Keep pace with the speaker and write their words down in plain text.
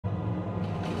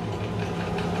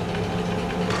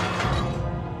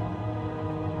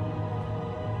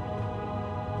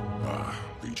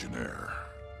there.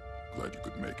 Glad you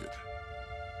could make it.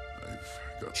 I've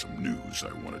got some news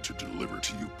I wanted to deliver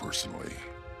to you personally.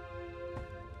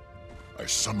 I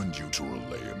summoned you to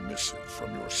relay a missive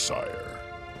from your sire,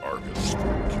 Argus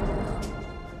Stormkiller.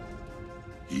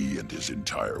 He and his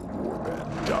entire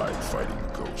warband died fighting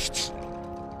ghosts.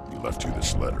 He left you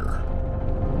this letter.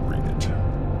 Read it,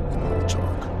 and we'll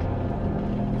talk.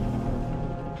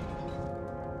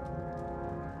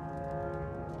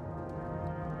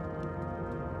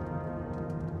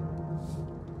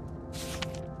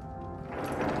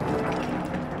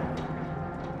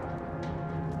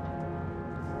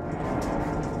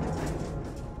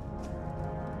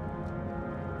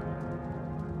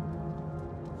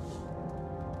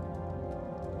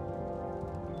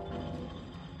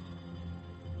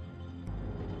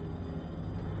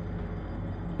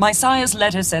 My sire's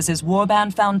letter says his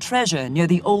warband found treasure near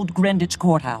the old Greenwich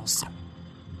courthouse.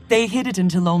 They hid it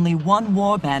until only one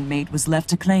warband mate was left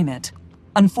to claim it.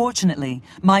 Unfortunately,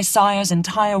 my sire's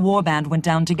entire warband went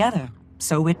down together,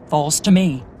 so it falls to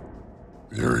me.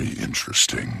 Very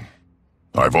interesting.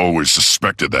 I've always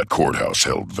suspected that courthouse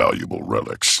held valuable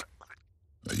relics.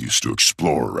 I used to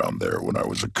explore around there when I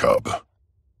was a cub.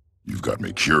 You've got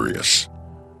me curious.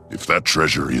 If that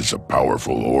treasure is a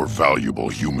powerful or valuable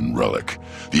human relic,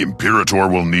 the Imperator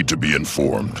will need to be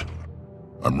informed.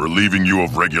 I'm relieving you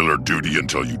of regular duty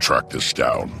until you track this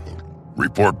down.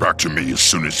 Report back to me as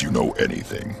soon as you know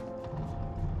anything.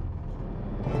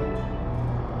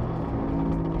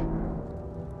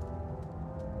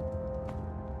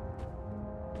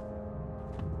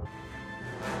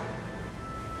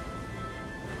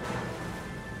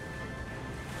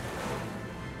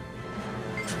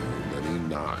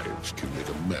 Knives can make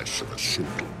a mess of a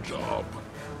simple job.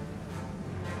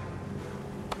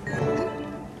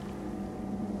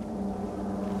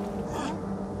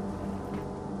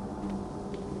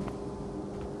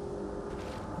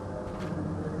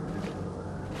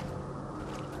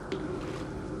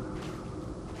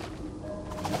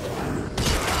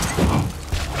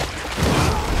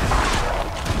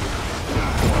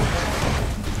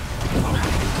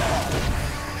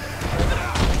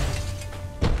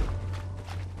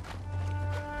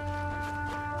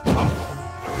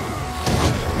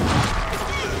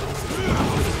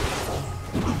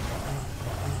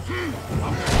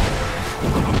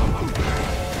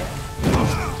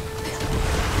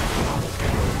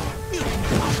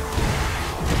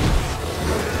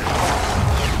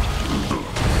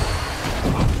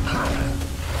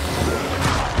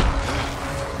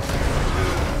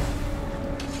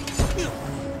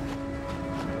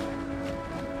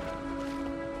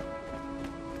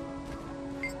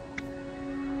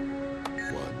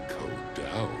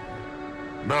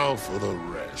 Now for the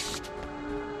rest.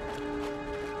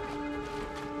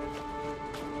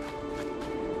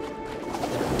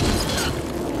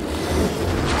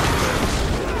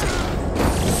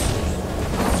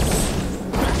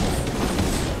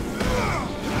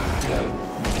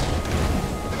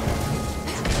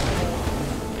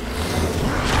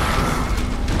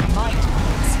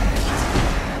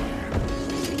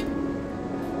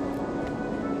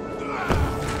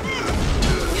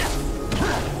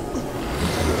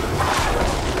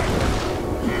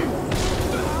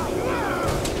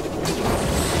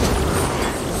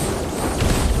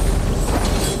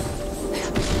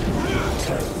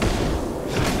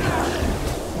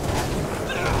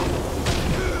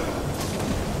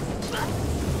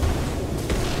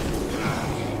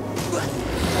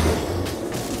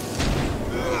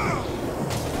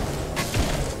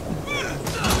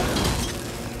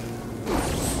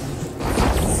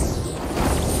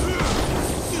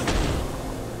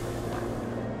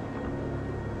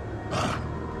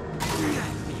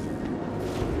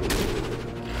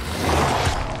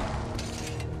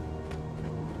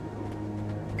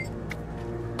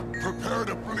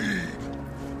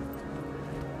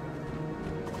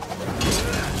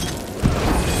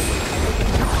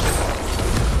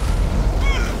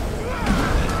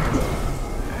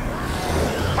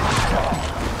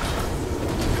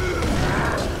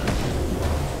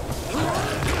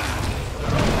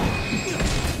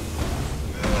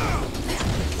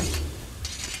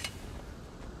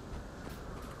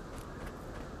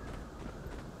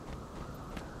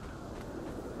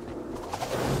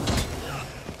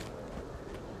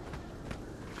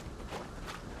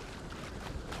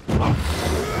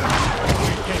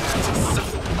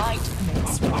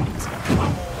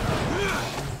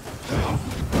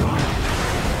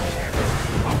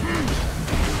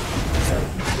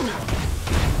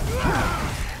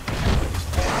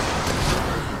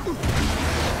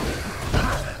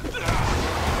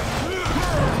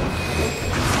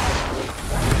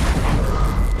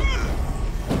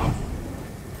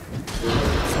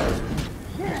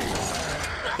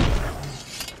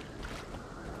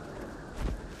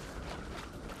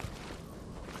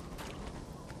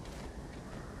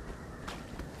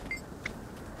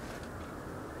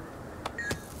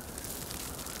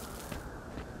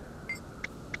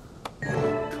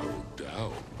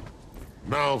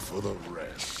 Now for the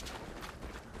rest.